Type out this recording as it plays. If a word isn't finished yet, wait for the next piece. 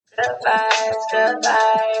good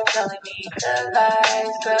vibes, only me, good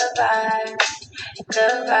vibes, good vibes, only me,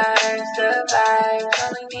 good vibes, good vibes.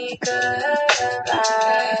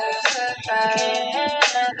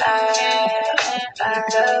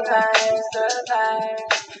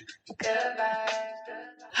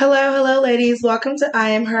 Hello, ladies. Welcome to I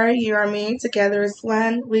Am Her, You Are Me. Together is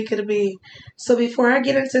one, we could be. So before I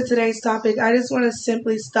get into today's topic, I just want to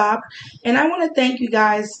simply stop and I want to thank you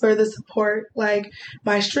guys for the support. Like,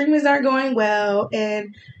 my streamings are going well,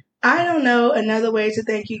 and I don't know another way to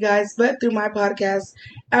thank you guys but through my podcast.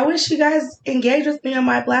 I wish you guys engage with me on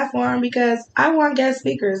my platform because I want guest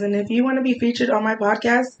speakers. And if you want to be featured on my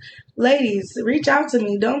podcast, ladies, reach out to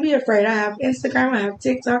me. Don't be afraid. I have Instagram, I have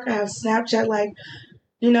TikTok, I have Snapchat. Like,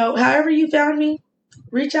 however you found me,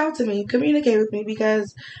 reach out to me, communicate with me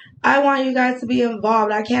because I want you guys to be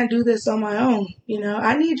involved. I can't do this on my own.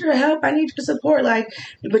 I need your help. I need your support.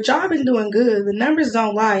 But y'all been doing good. The numbers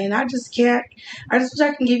don't lie. And I just can't. I just wish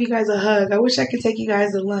I can give you guys a hug. I wish I could take you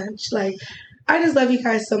guys to lunch. I just love you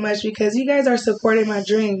guys so much because you guys are supporting my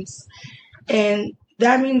dreams. And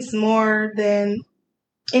that means more than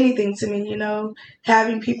anything to me,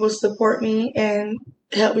 having people support me and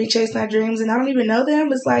help me chase my dreams. And I don't even know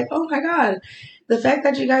them. It's like, oh my God. The fact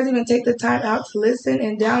that you guys even take the time out to listen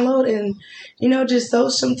and download and, just show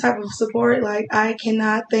some type of support, I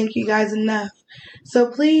cannot thank you guys enough.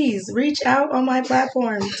 So please reach out on my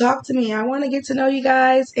platform. Talk to me. I want to get to know you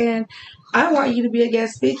guys and I want you to be a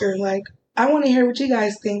guest speaker. I want to hear what you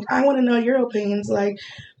guys think. I want to know your opinions.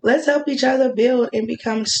 Let's help each other build and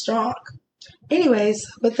become strong. Anyways,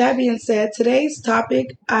 with that being said, today's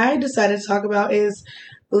topic I decided to talk about is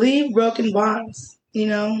leave broken bonds.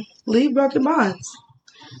 Leave broken bonds.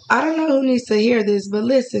 I don't know who needs to hear this, but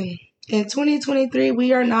listen, in 2023,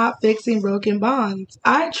 we are not fixing broken bonds.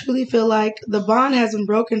 I truly feel like the bond has been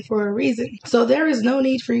broken for a reason. So there is no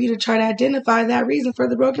need for you to try to identify that reason for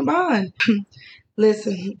the broken bond.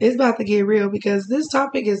 Listen, it's about to get real because this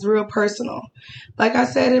topic is real personal. Like I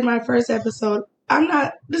said in my first episode,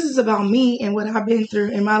 this is about me and what I've been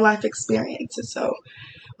through in my life experiences. So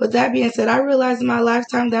with that being said, I realized in my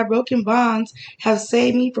lifetime that broken bonds have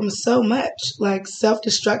saved me from so much, like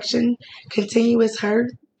self-destruction, continuous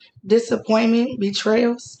hurt, disappointment,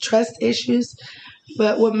 betrayals, trust issues.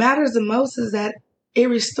 But what matters the most is that it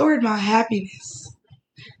restored my happiness.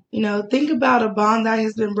 Think about a bond that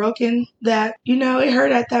has been broken that, it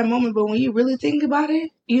hurt at that moment. But when you really think about it,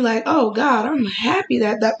 you're like, oh God, I'm happy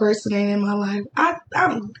that that person ain't in my life.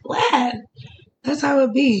 I'm glad. That's how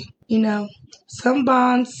it be, Some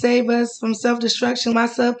bonds save us from self-destruction.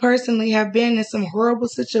 Myself personally have been in some horrible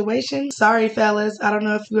situations. Sorry, fellas. I don't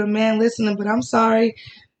know if you're a man listening, but I'm sorry.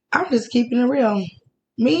 I'm just keeping it real.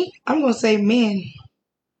 Me, I'm going to say men.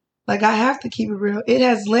 I have to keep it real. It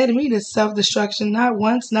has led me to self-destruction, not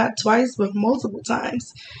once, not twice, but multiple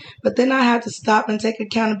times. But then I had to stop and take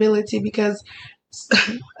accountability because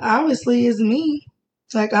obviously it's me.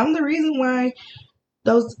 I'm the reason why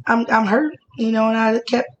I'm hurt, and I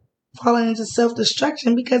kept falling into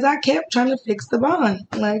self-destruction because I kept trying to fix the bond.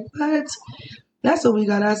 What? That's what we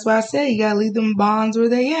got. That's why I say you got to leave them bonds where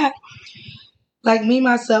they at. Me,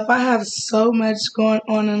 myself, I have so much going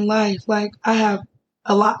on in life. I have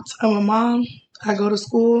a lot. I'm a mom. I go to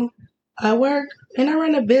school. I work. And I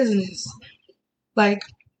run a business.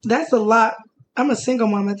 That's a lot. I'm a single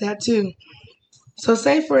mom at that, too. So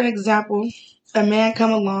say, for an example, a man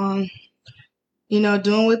come along,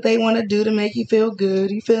 doing what they want to do to make you feel good.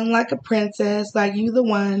 You feeling like a princess, like you the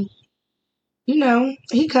one.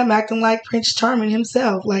 He come acting like Prince Charming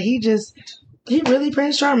himself. He really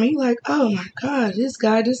Prince Charming. You like, oh my God, this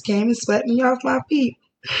guy just came and swept me off my feet.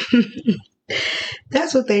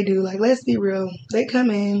 That's what they do. Let's be real. They come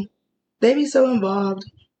in, they be so involved.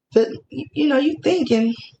 But, you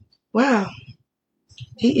thinking, wow,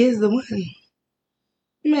 he is the one.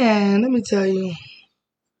 Man, let me tell you.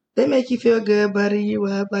 They make you feel good, butter you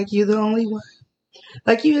up, like you're the only one.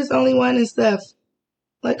 Like you is the only one and stuff.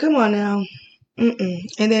 Come on now. And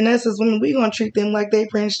then us as women, we gonna treat them like they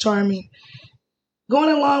Prince Charming. Going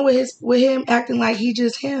along with him acting like he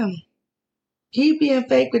just him. He being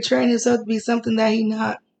fake, portraying himself to be something that he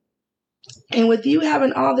not. And with you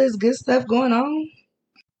having all this good stuff going on,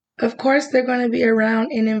 of course they're going to be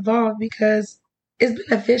around and involved because it's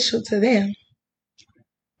beneficial to them.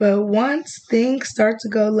 But once things start to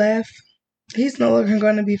go left, he's no longer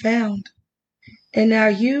going to be found. And now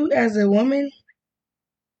you as a woman,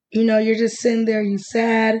 you're just sitting there, you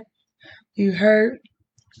sad, you hurt,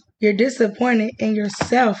 you're disappointed in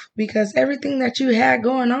yourself because everything that you had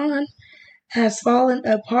going on has fallen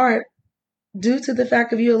apart due to the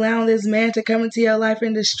fact of you allowing this man to come into your life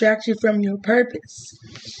and distract you from your purpose.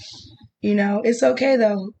 It's okay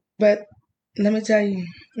though. But let me tell you,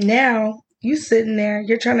 now you sitting there,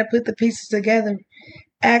 you're trying to put the pieces together,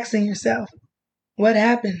 asking yourself, what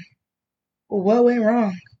happened? What went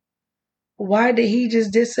wrong? Why did he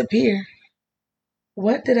just disappear?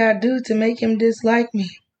 What did I do to make him dislike me?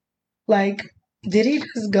 Like, did he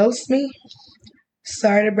just ghost me?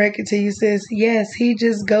 Sorry to break it to you, sis. Yes, he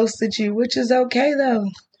just ghosted you, which is okay though.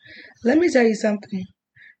 Let me tell you something.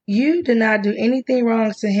 You did not do anything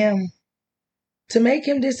wrong to him to make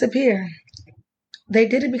him disappear. They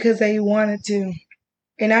did it because they wanted to.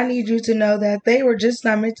 And I need you to know that they were just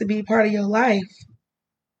not meant to be part of your life.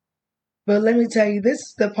 But let me tell you, this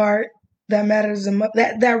is the part that matters the most.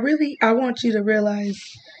 That really I want you to realize.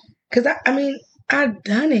 Because, I've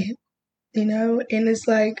done it, and it's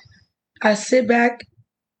like I sit back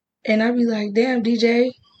and I be like, damn,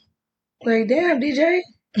 DJ. Like, damn, DJ.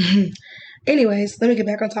 Anyways, let me get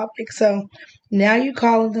back on topic. So now you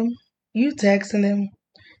calling them, you texting them,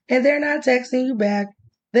 and they're not texting you back.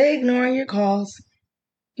 They ignoring your calls.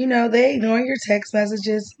 They ignoring your text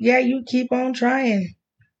messages. Yeah, you keep on trying.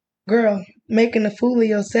 Girl, making a fool of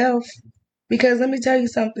yourself. Because let me tell you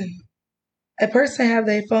something. A person have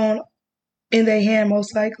their phone in their hand,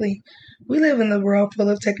 most likely. We live in the world full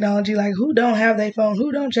of technology. Like, who don't have their phone?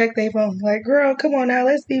 Who don't check their phone? Like, girl, come on now.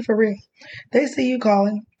 Let's be for real. They see you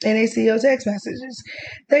calling and they see your text messages.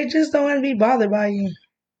 They just don't want to be bothered by you.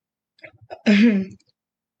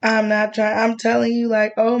 I'm not trying. I'm telling you,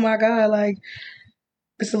 like, oh my God, like,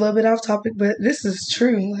 it's a little bit off topic, but this is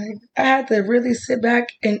true. Like, I had to really sit back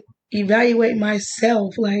and evaluate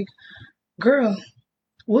myself. Like, girl,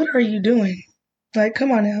 what are you doing? Like,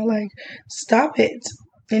 come on now. Like, stop it.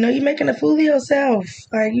 You're making a fool of yourself.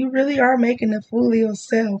 Like, you really are making a fool of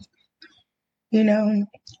yourself.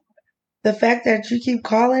 The fact that you keep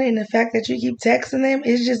calling and the fact that you keep texting them,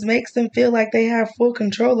 it just makes them feel like they have full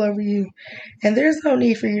control over you. And there's no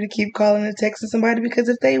need for you to keep calling and texting somebody, because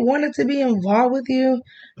if they wanted to be involved with you,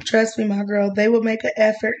 trust me, my girl, they will make an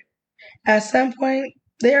effort. At some point,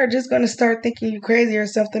 they are just going to start thinking you crazy or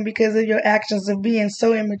something because of your actions of being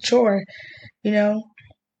so immature.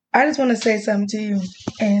 I just want to say something to you,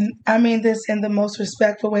 and I mean this in the most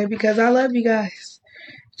respectful way because I love you guys.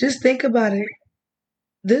 Just think about it.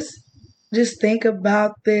 Just think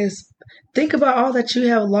about this. Think about all that you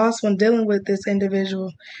have lost when dealing with this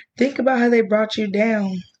individual. Think about how they brought you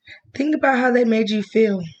down. Think about how they made you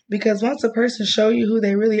feel. Because once a person show you who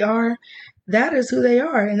they really are, that is who they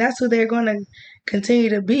are, and that's who they're going to continue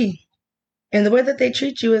to be. And the way that they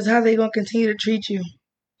treat you is how they're going to continue to treat you.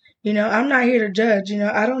 I'm not here to judge.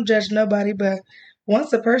 I don't judge nobody, but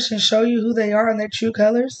once a person show you who they are in their true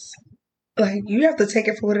colors, like, you have to take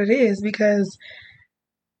it for what it is, because,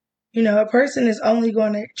 a person is only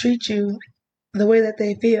going to treat you the way that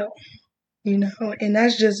they feel, and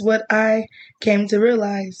that's just what I came to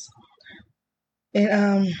realize.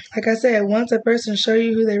 And like I said, once a person show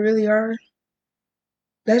you who they really are,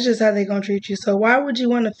 that's just how they're going to treat you. So why would you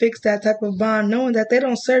want to fix that type of bond knowing that they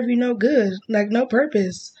don't serve you no good, like no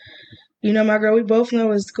purpose? My girl, we both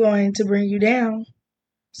know it's going to bring you down.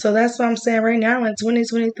 So that's what I'm saying right now in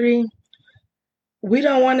 2023. We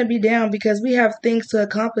don't want to be down because we have things to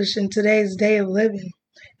accomplish in today's day of living.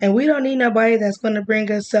 And we don't need nobody that's going to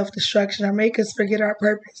bring us self-destruction or make us forget our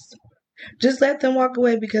purpose. Just let them walk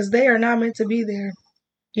away because they are not meant to be there.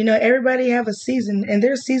 Everybody have a season, and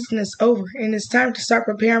their season is over, and it's time to start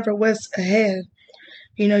preparing for what's ahead.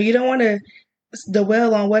 You don't want to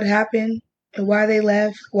dwell on what happened and why they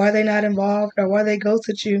left, why they're not involved, or why they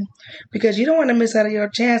ghosted you, because you don't want to miss out on your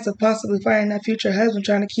chance of possibly finding that future husband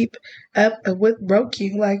trying to keep up with broke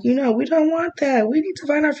you. Like, we don't want that. We need to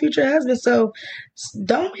find our future husband. So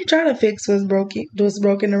don't be trying to fix what's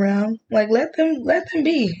broken around. Like, let them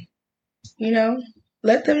be.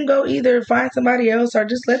 Let them go either find somebody else or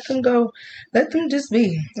just let them go. Let them just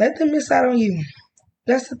be. Let them miss out on you.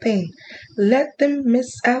 That's the thing. Let them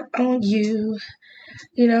miss out on you.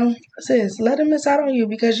 Sis, let them miss out on you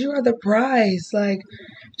because you are the prize. Like,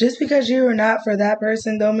 just because you are not for that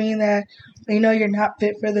person don't mean that, you're not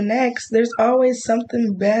fit for the next. There's always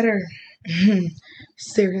something better.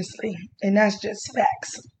 Seriously. And that's just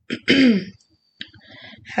facts.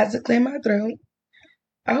 Had to clear my throat.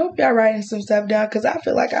 I hope y'all writing some stuff down because I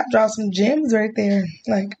feel like I dropped some gems right there.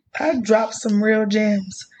 Like, I dropped some real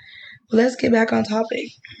gems. Let's get back on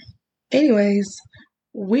topic. Anyways,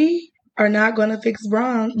 we are not going to fix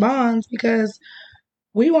bonds because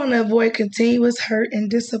we want to avoid continuous hurt and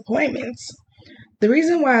disappointments. The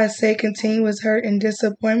reason why I say continuous hurt and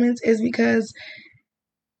disappointments is because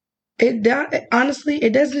Honestly,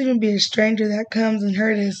 it doesn't even be a stranger that comes and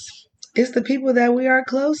hurt us. It's the people that we are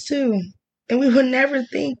close to. And we would never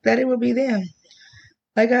think that it would be them.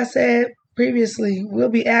 Like I said previously, we'll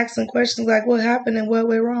be asking questions like what happened and what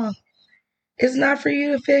went wrong. It's not for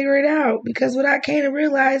you to figure it out because what I came to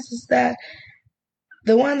realize is that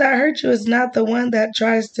the one that hurt you is not the one that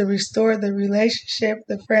tries to restore the relationship,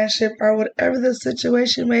 the friendship, or whatever the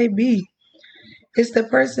situation may be. It's the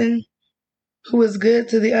person who is good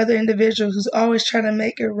to the other individual who's always trying to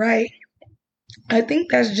make it right. I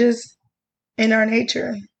think that's just in our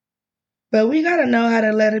nature. But we gotta know how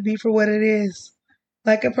to let it be for what it is.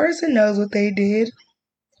 Like a person knows what they did.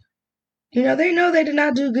 They know they did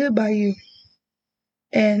not do good by you.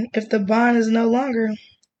 And if the bond is no longer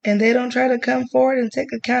and they don't try to come forward and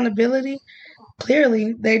take accountability,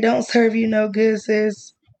 clearly they don't serve you no good,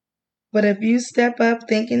 sis. But if you step up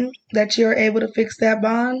thinking that you're able to fix that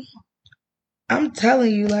bond, I'm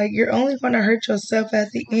telling you, like, you're only going to hurt yourself at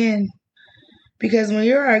the end. Because when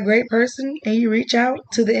you're a great person and you reach out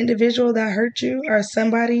to the individual that hurt you or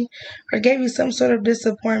somebody or gave you some sort of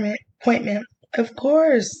disappointment, of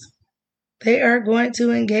course, they are going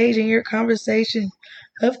to engage in your conversation.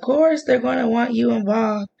 Of course, they're going to want you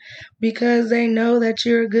involved because they know that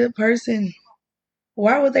you're a good person.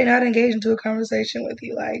 Why would they not engage into a conversation with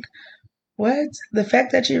you? Like, what? The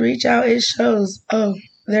fact that you reach out, it shows, oh,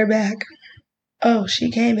 they're back. Oh, she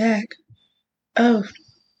came back. Oh,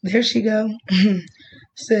 there she go.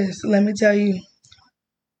 Sis, let me tell you.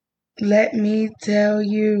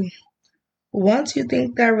 Once you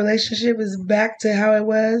think that relationship is back to how it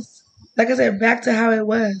was, like I said, back to how it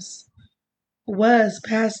was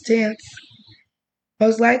past tense,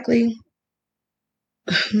 most likely,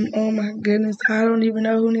 oh my goodness, I don't even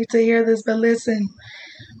know who needs to hear this, but listen,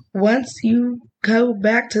 once you go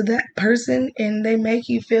back to that person and they make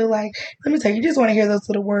you feel like, let me tell you, you just want to hear those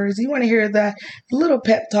little words. You want to hear that little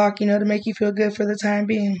pep talk, to make you feel good for the time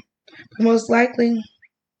being. But most likely,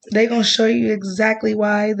 they're going to show you exactly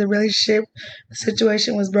why the relationship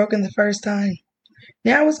situation was broken the first time.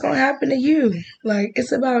 Now what's going to happen to you? Like,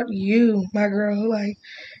 it's about you, my girl. Like,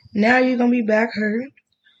 now you're going to be back hurt.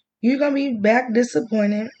 You're going to be back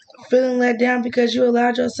disappointed, feeling let down because you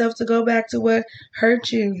allowed yourself to go back to what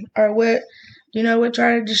hurt you or what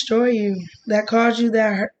tried to destroy you, that caused you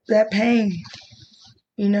that pain,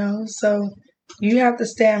 So you have to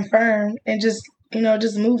stand firm and just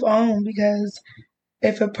move on because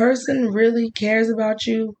if a person really cares about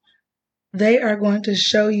you, they are going to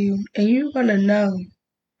show you and you're going to know.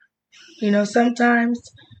 Sometimes,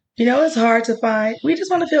 it's hard to find. We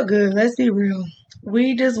just want to feel good. Let's be real.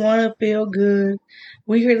 We just want to feel good.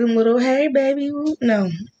 We hear them little, hey, baby.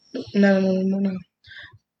 No.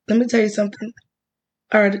 Let me tell you something.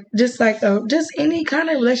 Or just any kind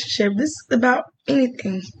of relationship. This is about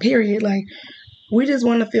anything, period. Like, we just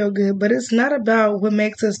want to feel good. But it's not about what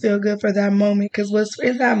makes us feel good for that moment. Because what's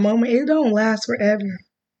in that moment, it don't last forever.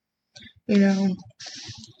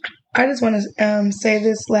 I just want to say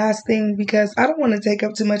this last thing because I don't want to take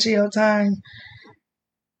up too much of your time.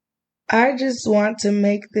 I just want to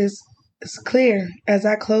make this clear as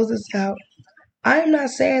I close this out. I am not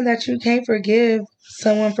saying that you can't forgive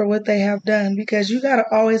someone for what they have done because you got to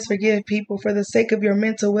always forgive people for the sake of your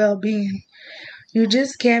mental well-being. You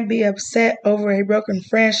just can't be upset over a broken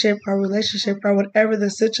friendship or relationship or whatever the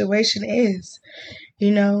situation is.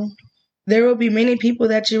 There will be many people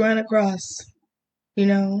that you run across,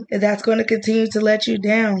 that's going to continue to let you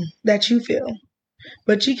down, that you feel.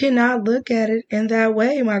 But you cannot look at it in that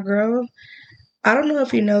way, my girl. I don't know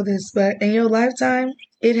if you know this, but in your lifetime,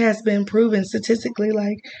 it has been proven statistically,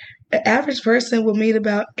 like, an average person will meet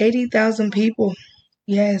about 80,000 people.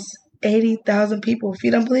 Yes, 80,000 people. If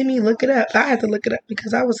you don't believe me, look it up. I had to look it up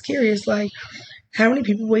because I was curious, like, how many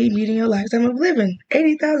people will you meet in your lifetime of living?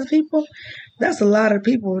 80,000 people? That's a lot of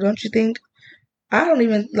people, don't you think? I don't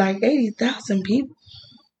even, 80,000 people.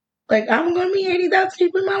 Like, I'm going to meet 80,000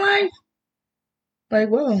 people in my life? Like,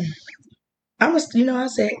 whoa. I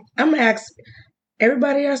said, I'm going to ask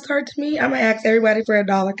everybody I start to meet, I'm going to ask everybody for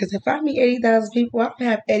 $1 because if I meet 80,000 people, I'm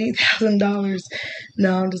going to have $80,000.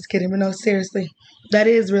 No, I'm just kidding. But no, seriously, that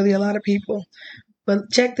is really a lot of people.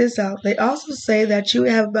 But check this out. They also say that you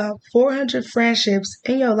have about 400 friendships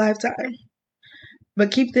in your lifetime.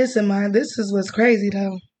 But keep this in mind. This is what's crazy,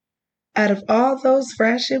 though. Out of all those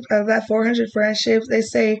friendships, out of that 400 friendships, they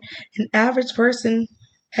say an average person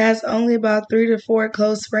has only about 3 to 5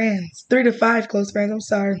 close friends. I'm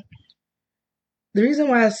sorry. The reason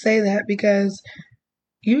why I say that because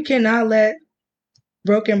you cannot let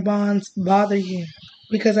broken bonds bother you.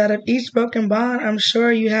 Because out of each broken bond, I'm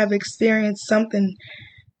sure you have experienced something,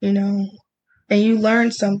 and you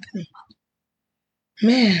learn something.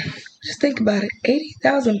 Man, just think about it.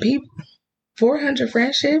 80,000 people, 400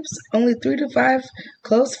 friendships, only 3 to 5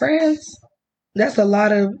 close friends. That's a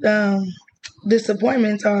lot of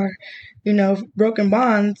disappointments or, broken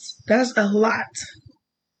bonds. That's a lot.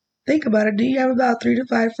 Think about it. Do you have about 3 to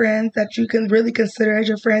 5 friends that you can really consider as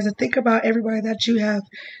your friends? And think about everybody that you have,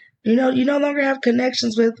 you no longer have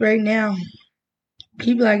connections with right now.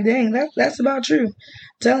 You be like, dang, that's about true. I'm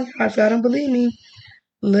telling you, if y'all don't believe me,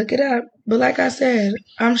 look it up. But like I said,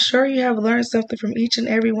 I'm sure you have learned something from each and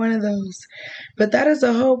every one of those. But that is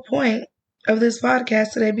the whole point of this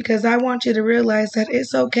podcast today, because I want you to realize that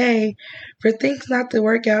it's okay for things not to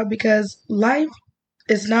work out, because life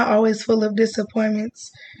is not always full of disappointments.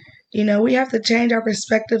 We have to change our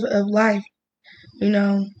perspective of life.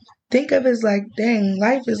 Think of it as like, dang,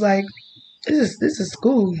 life is like, this is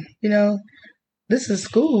school, this is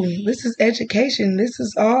school. This is education. This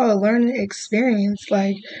is all a learning experience.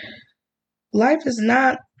 Like, life is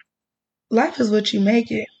what you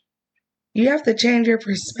make it. You have to change your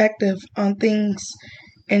perspective on things,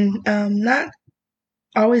 and not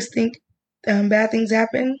always think bad things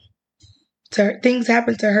happen. Things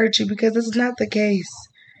happen to hurt you, because this is not the case.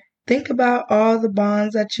 Think about all the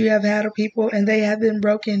bonds that you have had with people and they have been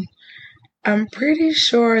broken. I'm pretty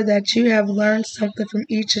sure that you have learned something from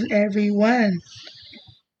each and every one.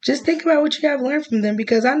 Just think about what you have learned from them,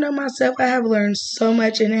 because I know myself, I have learned so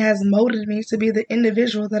much, and it has molded me to be the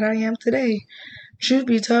individual that I am today. Truth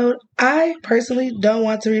be told, I personally don't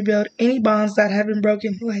want to rebuild any bonds that have been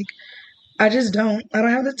broken. Like, I just don't. I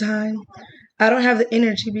don't have the time. I don't have the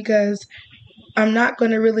energy, because I'm not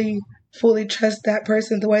going to really fully trust that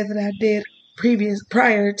person the way that I did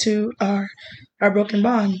prior to our broken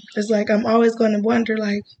bond. It's like I'm always going to wonder,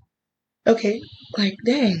 like, okay, like,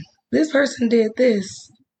 dang, this person did this.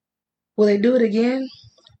 Will they do it again?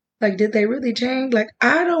 Like, did they really change? Like,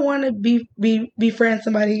 I don't want to befriend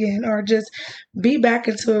somebody again, or just be back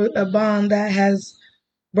into a bond that has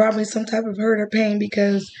brought me some type of hurt or pain,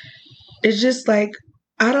 because it's just like,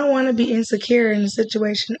 I don't want to be insecure in a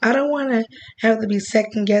situation. I don't want to have to be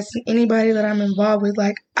second guessing anybody that I'm involved with.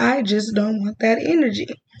 Like, I just don't want that energy.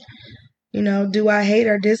 Do I hate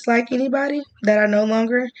or dislike anybody that I no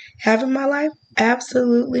longer have in my life?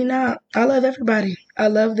 Absolutely not. I love everybody. I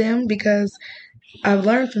love them because I've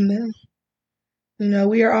learned from them.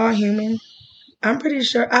 We are all human. I'm pretty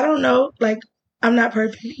sure, I don't know, like, I'm not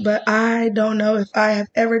perfect, but I don't know if I have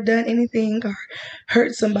ever done anything or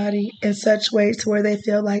hurt somebody in such ways to where they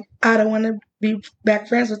feel like I don't want to be back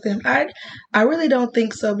friends with them. I really don't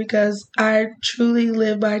think so, because I truly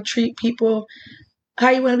live by treat people how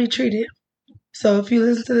you want to be treated. So if you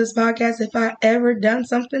listen to this podcast, if I ever done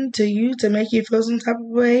something to you to make you feel some type of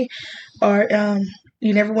way, or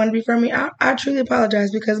you never want to be from me, I truly apologize,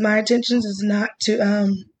 because my intentions is not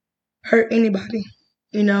to hurt anybody.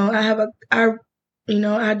 I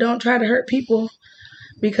don't try to hurt people,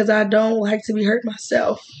 because I don't like to be hurt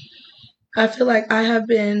myself. I feel like I have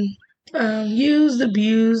been used,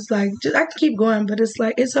 abused, like, just, I can keep going, but it's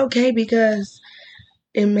like, it's okay, because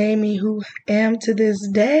it made me who I am to this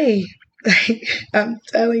day. Like, I'm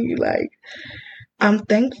telling you, like, I'm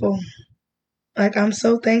thankful. Like, I'm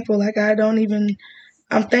so thankful. Like,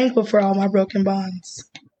 I'm thankful for all my broken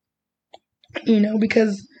bonds.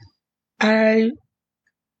 Because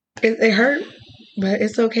it hurt, but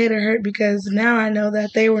it's okay to hurt, because now I know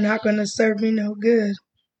that they were not going to serve me no good.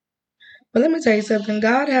 But let me tell you something.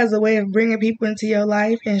 God has a way of bringing people into your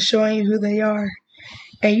life and showing you who they are.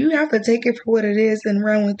 And you have to take it for what it is and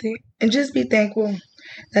run with it. And just be thankful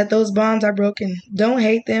that those bonds are broken. Don't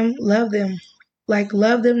hate them. Love them. Like,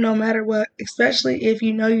 love them no matter what, especially if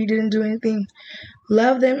you know you didn't do anything.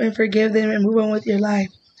 Love them and forgive them and move on with your life.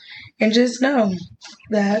 And just know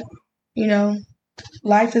that,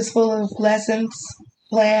 life is full of lessons,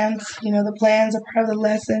 plans. The plans are part of the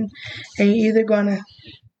lesson. And you're either going to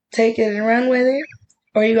take it and run with it,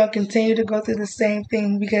 or you're going to continue to go through the same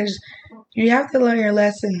thing, because you have to learn your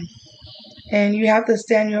lesson, and you have to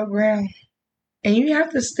stand your ground, and you have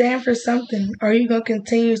to stand for something, or you're going to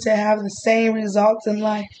continue to have the same results in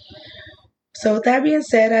life. So with that being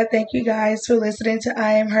said, I thank you guys for listening to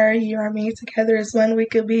I Am Her, You Are Me, Together As One We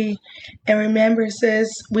Could Be. And remember, sis,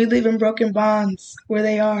 we live in broken bonds where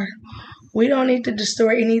they are. We don't need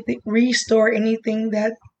to restore anything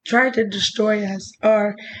that tried to destroy us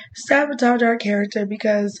or sabotage our character,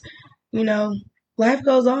 because, life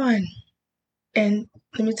goes on. And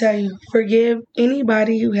let me tell you, forgive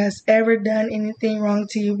anybody who has ever done anything wrong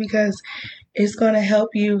to you, because it's going to help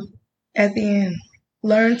you at the end.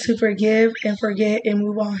 Learn to forgive and forget and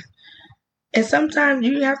move on. And sometimes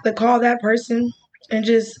you have to call that person and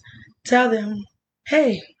just tell them,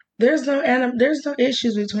 hey, there's no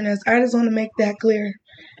issues between us. I just want to make that clear.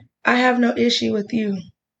 I have no issue with you.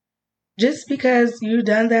 Just because you've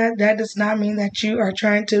done that, that does not mean that you are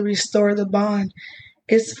trying to restore the bond.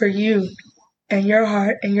 It's for you and your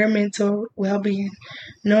heart and your mental well-being.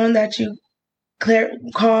 Knowing that you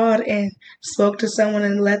called and spoke to someone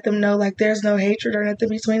and let them know like there's no hatred or nothing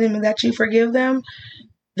between them and that you forgive them,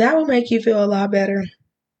 that will make you feel a lot better.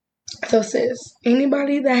 So sis,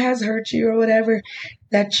 anybody that has hurt you or whatever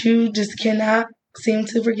that you just cannot seem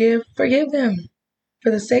to forgive, forgive them for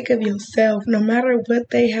the sake of yourself. No matter what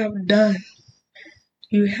they have done,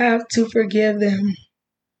 you have to forgive them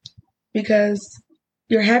because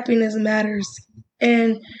your happiness matters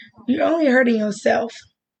and you're only hurting yourself.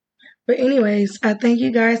 But anyways, I thank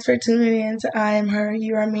you guys for tuning in to I Am Her,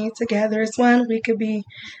 You Are Me, Together as One. We could be.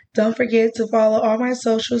 Don't forget to follow all my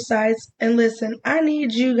social sites. And listen, I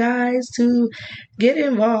need you guys to get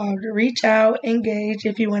involved. Reach out, engage.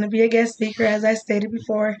 If you want to be a guest speaker, as I stated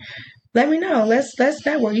before, let me know. Let's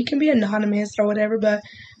network. You can be anonymous or whatever, but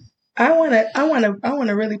I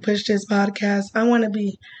wanna really push this podcast. I wanna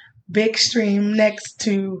be big stream next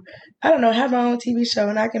to, I don't know, have my own TV show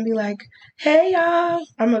and I can be like, hey y'all,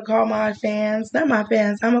 I'm gonna call my fans, not my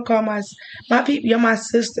fans, I'm gonna call my people, you're my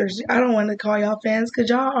sisters. I don't want to call y'all fans because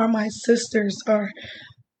y'all are my sisters or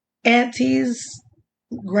aunties,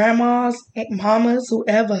 grandmas, mamas,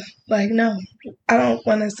 whoever. Like, no, I don't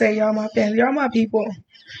want to say y'all my fans. Y'all my people.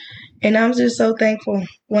 And I'm just so thankful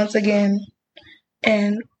once again.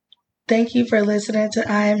 And thank you for listening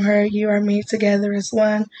to I Am Her, You Are Me, Together as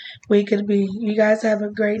One. We could be. You guys have a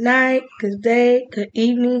great night, good day, good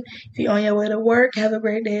evening. If you're on your way to work, have a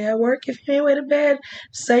great day at work. If you're on your way to bed,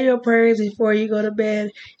 say your prayers before you go to bed.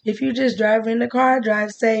 If you just drive in the car, drive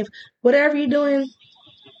safe. Whatever you're doing,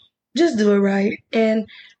 just do it right. And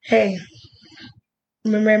hey,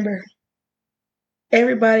 remember,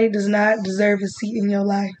 everybody does not deserve a seat in your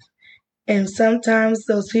life. And sometimes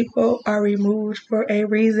those people are removed for a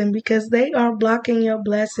reason because they are blocking your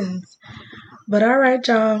blessings. But all right,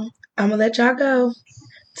 y'all. I'm going to let y'all go.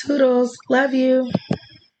 Toodles. Love you.